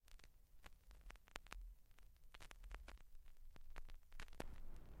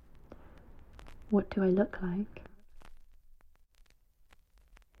What do I look like?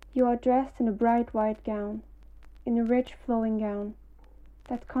 You are dressed in a bright white gown, in a rich flowing gown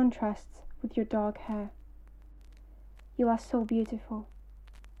that contrasts with your dark hair. You are so beautiful.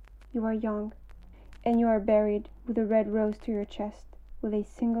 You are young, and you are buried with a red rose to your chest, with a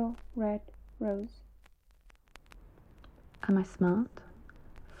single red rose. Am I smart?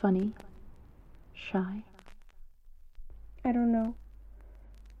 Funny? Shy? I don't know.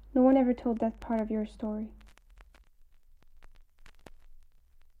 No one ever told that part of your story.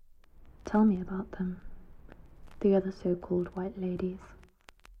 Tell me about them, the other so-called white ladies.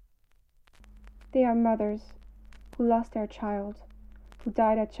 They are mothers who lost their child, who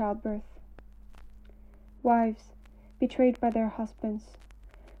died at childbirth. Wives betrayed by their husbands.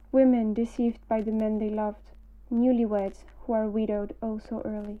 Women deceived by the men they loved. Newlyweds who are widowed oh so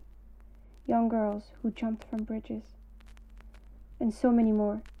early. Young girls who jumped from bridges. And so many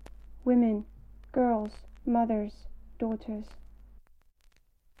more. Women, girls, mothers, daughters.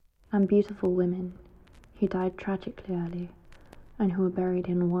 And beautiful women who died tragically early and who were buried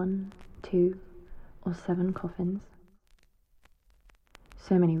in 1, 2, or 7 coffins.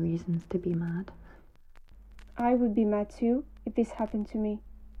 So many reasons to be mad. I would be mad too if this happened to me.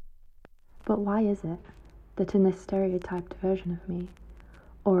 But why is it that in this stereotyped version of me,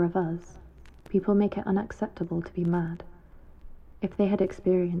 or of us, people make it unacceptable to be mad? If they had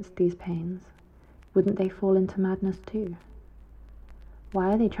experienced these pains, wouldn't they fall into madness too?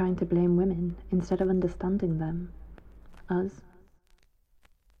 Why are they trying to blame women instead of understanding them, us?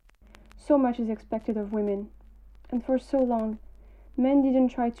 So much is expected of women, and for so long, men didn't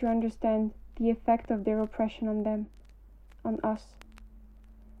try to understand the effect of their oppression on them, on us,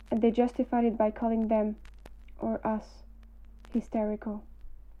 and they justified it by calling them, or us, hysterical.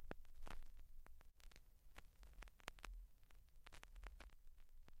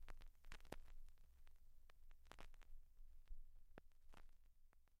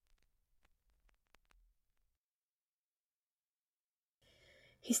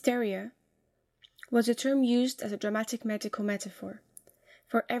 Hysteria was a term used as a dramatic medical metaphor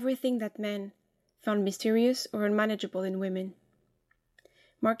for everything that men found mysterious or unmanageable in women.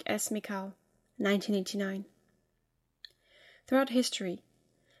 Mark S. Mikal, 1989. Throughout history,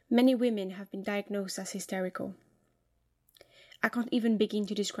 many women have been diagnosed as hysterical. I can't even begin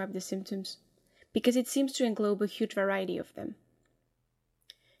to describe the symptoms, because it seems to englobe a huge variety of them.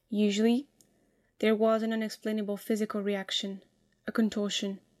 Usually, there was an unexplainable physical reaction, a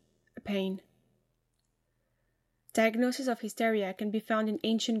contortion, a pain. Diagnosis of hysteria can be found in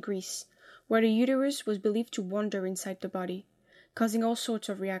ancient Greece, where the uterus was believed to wander inside the body, causing all sorts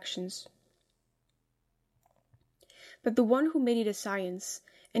of reactions. But the one who made it a science,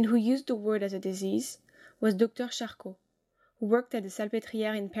 and who used the word as a disease, was Dr. Charcot, who worked at the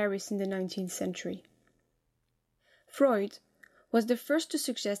Salpêtrière in Paris in the 19th century. Freud was the first to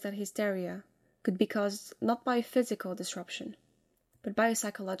suggest that hysteria could be caused not by a physical disruption, but by a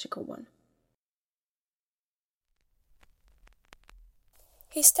psychological one.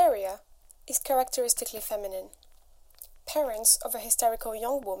 Hysteria is characteristically feminine. Parents of a hysterical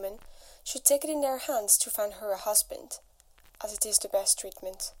young woman should take it in their hands to find her a husband, as it is the best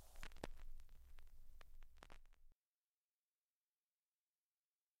treatment.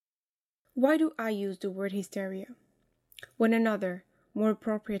 Why do I use the word hysteria, when another, more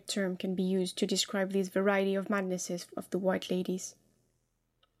appropriate term can be used to describe this variety of madnesses of the white ladies?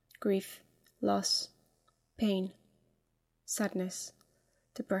 Grief, loss, pain, sadness,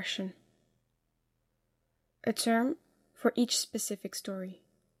 depression. A term for each specific story.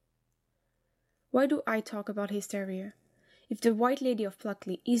 Why do I talk about hysteria if the White Lady of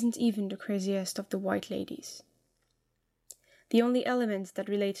Pluckley isn't even the craziest of the white ladies? The only element that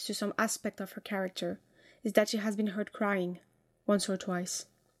relates to some aspect of her character is that she has been heard crying, once or twice.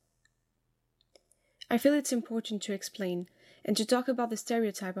 I feel it's important to explain and to talk about the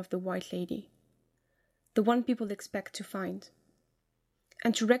stereotype of the white lady, the one people expect to find,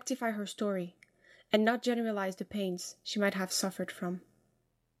 and to rectify her story and not generalize the pains she might have suffered from.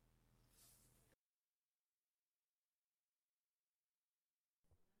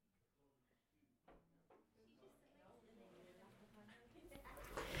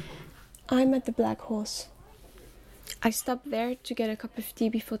 I'm at the Black Horse. I stopped there to get a cup of tea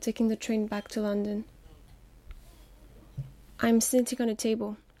before taking the train back to London. I'm sitting on a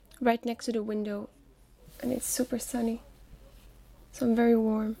table right next to the window, and it's super sunny, so I'm very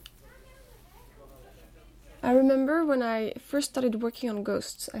warm. I remember when I first started working on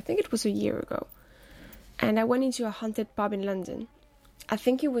ghosts, I think it was a year ago, and I went into a haunted pub in London. I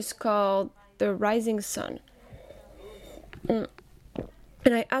think it was called the Rising Sun.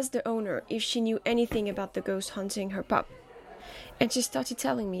 And I asked the owner if she knew anything about the ghost haunting her pub. And she started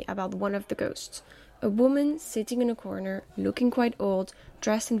telling me about one of the ghosts, a woman sitting in a corner, looking quite old,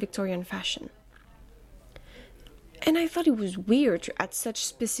 dressed in Victorian fashion. And I thought it was weird to add such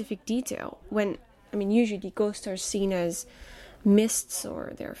specific detail when, usually ghosts are seen as mists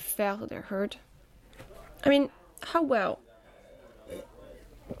or they're felt or they're heard. How well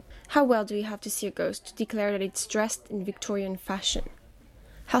do you have to see a ghost to declare that it's dressed in Victorian fashion?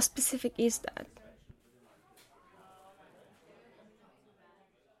 How specific is that?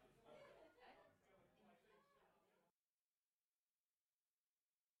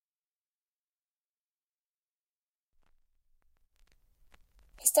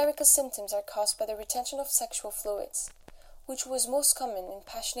 Hysterical symptoms are caused by the retention of sexual fluids, which was most common in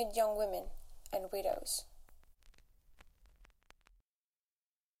passionate young women and widows.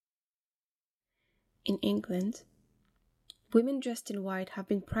 In England, women dressed in white have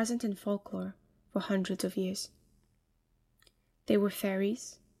been present in folklore for hundreds of years. They were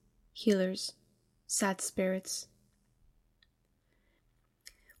fairies, healers, sad spirits.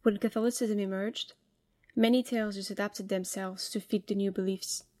 When Catholicism emerged, many tales just adapted themselves to fit the new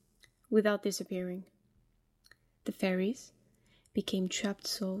beliefs, without disappearing. The fairies became trapped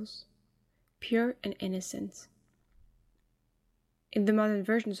souls, pure and innocent. In the modern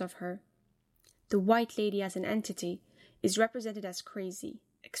versions of her, the White Lady as an entity is represented as crazy,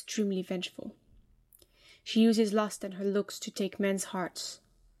 extremely vengeful. She uses lust and her looks to take men's hearts.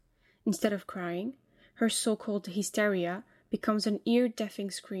 Instead of crying, her so-called hysteria becomes an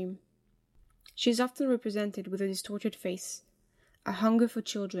ear-deafening scream. She is often represented with a distorted face, a hunger for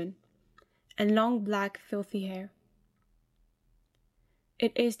children, and long black filthy hair.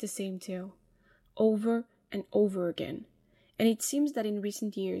 It is the same tale, over and over again, and it seems that in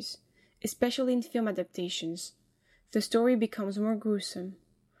recent years, especially in film adaptations, the story becomes more gruesome,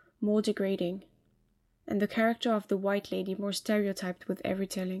 more degrading, and the character of the White Lady more stereotyped with every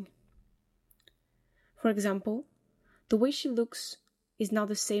telling. For example, the way she looks is now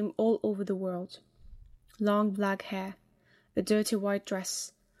the same all over the world. Long black hair, a dirty white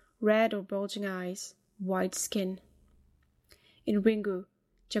dress, red or bulging eyes, white skin. In Ringu,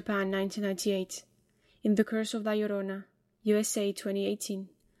 Japan 1998, in The Curse of La Llorona, USA 2018,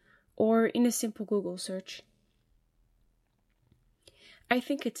 or in a simple Google search. I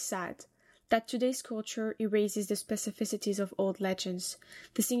think it's sad that today's culture erases the specificities of old legends,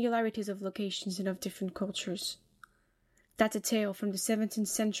 the singularities of locations and of different cultures. That a tale from the 17th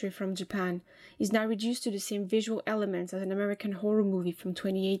century from Japan is now reduced to the same visual elements as an American horror movie from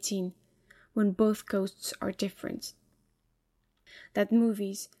 2018, when both coasts are different. That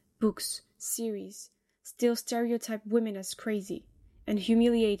movies, books, series still stereotype women as crazy and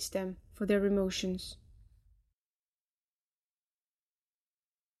humiliate them for their emotions.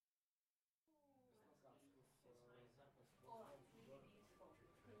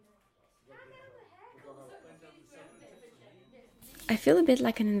 I feel a bit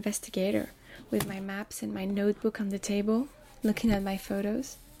like an investigator, with my maps and my notebook on the table, looking at my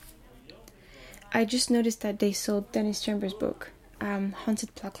photos. I just noticed that they sold Dennis Chambers' book,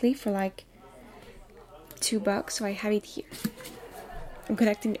 Haunted Pluckley, for like $2, so I have it here. I'm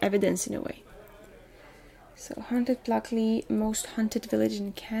collecting evidence in a way. So, Haunted Pluckley, Most Haunted Village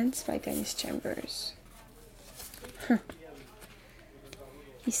in Kent by Dennis Chambers.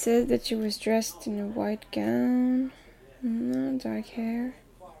 He said that she was dressed in a white gown. Dark hair.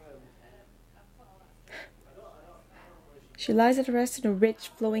 She lies at rest in a rich,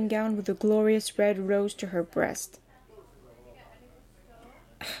 flowing gown with a glorious red rose to her breast.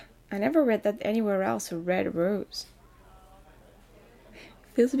 I never read that anywhere else, a red rose.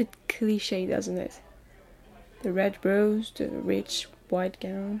 Feels a bit cliche, doesn't it? The red rose, the rich, white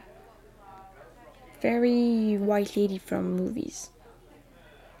gown. Very White Lady from movies.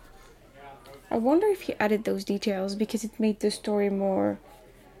 I wonder if he added those details because it made the story more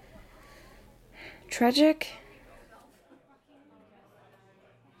tragic.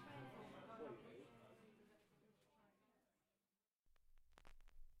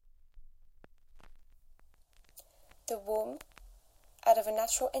 The womb, out of a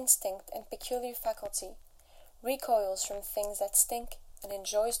natural instinct and peculiar faculty, recoils from things that stink and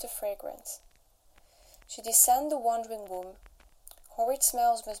enjoys the fragrance. To descend the wandering womb, horrid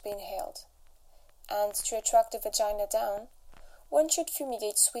smells must be inhaled, and to attract the vagina down, one should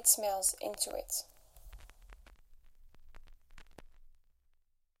fumigate sweet smells into it.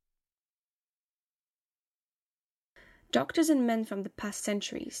 Doctors and men from the past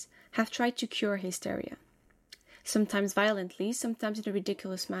centuries have tried to cure hysteria, sometimes violently, sometimes in a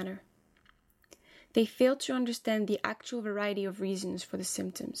ridiculous manner. They fail to understand the actual variety of reasons for the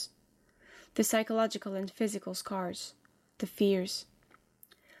symptoms, the psychological and physical scars, the fears,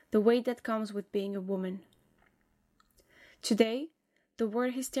 the weight that comes with being a woman. Today, the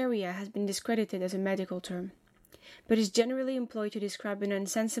word hysteria has been discredited as a medical term, but is generally employed to describe an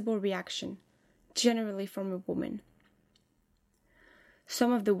insensible reaction, generally from a woman.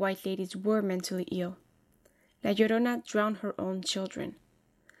 Some of the white ladies were mentally ill. La Llorona drowned her own children.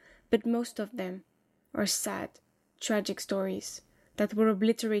 But most of them are sad, tragic stories that were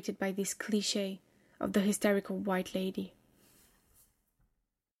obliterated by this cliché of the hysterical white lady.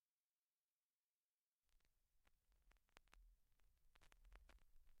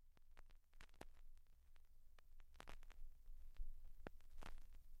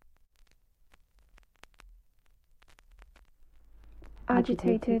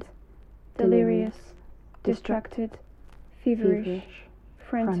 Agitated, delirious, distracted, feverish,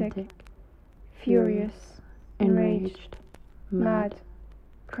 frantic, furious, enraged, mad,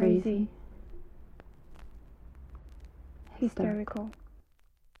 crazy, hysterical.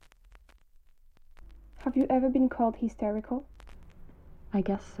 Have you ever been called hysterical? I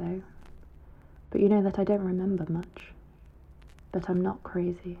guess so. But you know that I don't remember much. But I'm not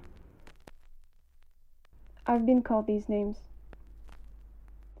crazy. I've been called these names.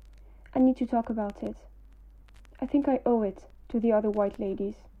 I need to talk about it. I think I owe it to the other white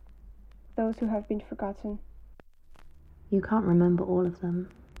ladies, those who have been forgotten. You can't remember all of them,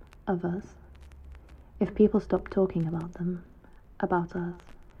 of us. If people stop talking about them, about us,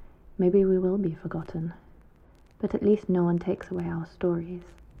 maybe we will be forgotten. But at least no one takes away our stories,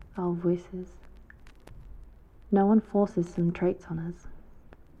 our voices. No one forces some traits on us.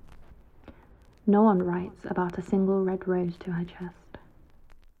 No one writes about a single red rose to her chest.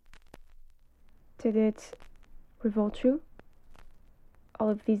 Did it revolt you? All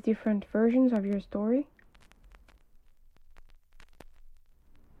of these different versions of your story?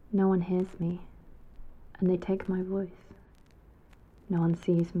 No one hears me, and they take my voice. No one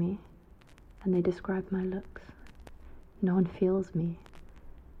sees me, and they describe my looks. No one feels me,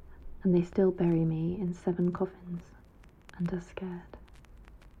 and they still bury me in 7 coffins and are scared.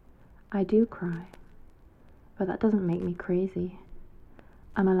 I do cry, but that doesn't make me crazy.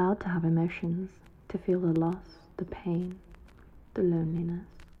 I'm allowed to have emotions, to feel the loss, the pain, the loneliness.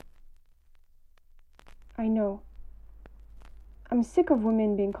 I know. I'm sick of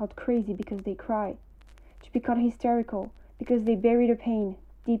women being called crazy because they cry, to be called hysterical because they bury the pain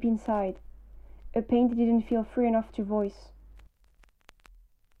deep inside, a pain they didn't feel free enough to voice.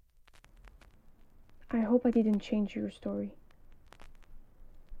 I hope I didn't change your story.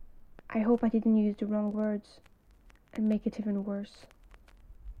 I hope I didn't use the wrong words and make it even worse.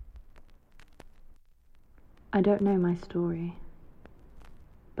 I don't know my story,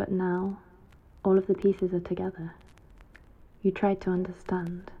 but now all of the pieces are together. You tried to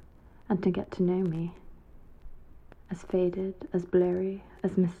understand and to get to know me. As faded, as blurry,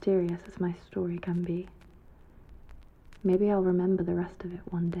 as mysterious as my story can be. Maybe I'll remember the rest of it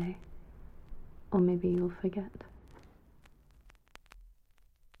one day, or maybe you'll forget.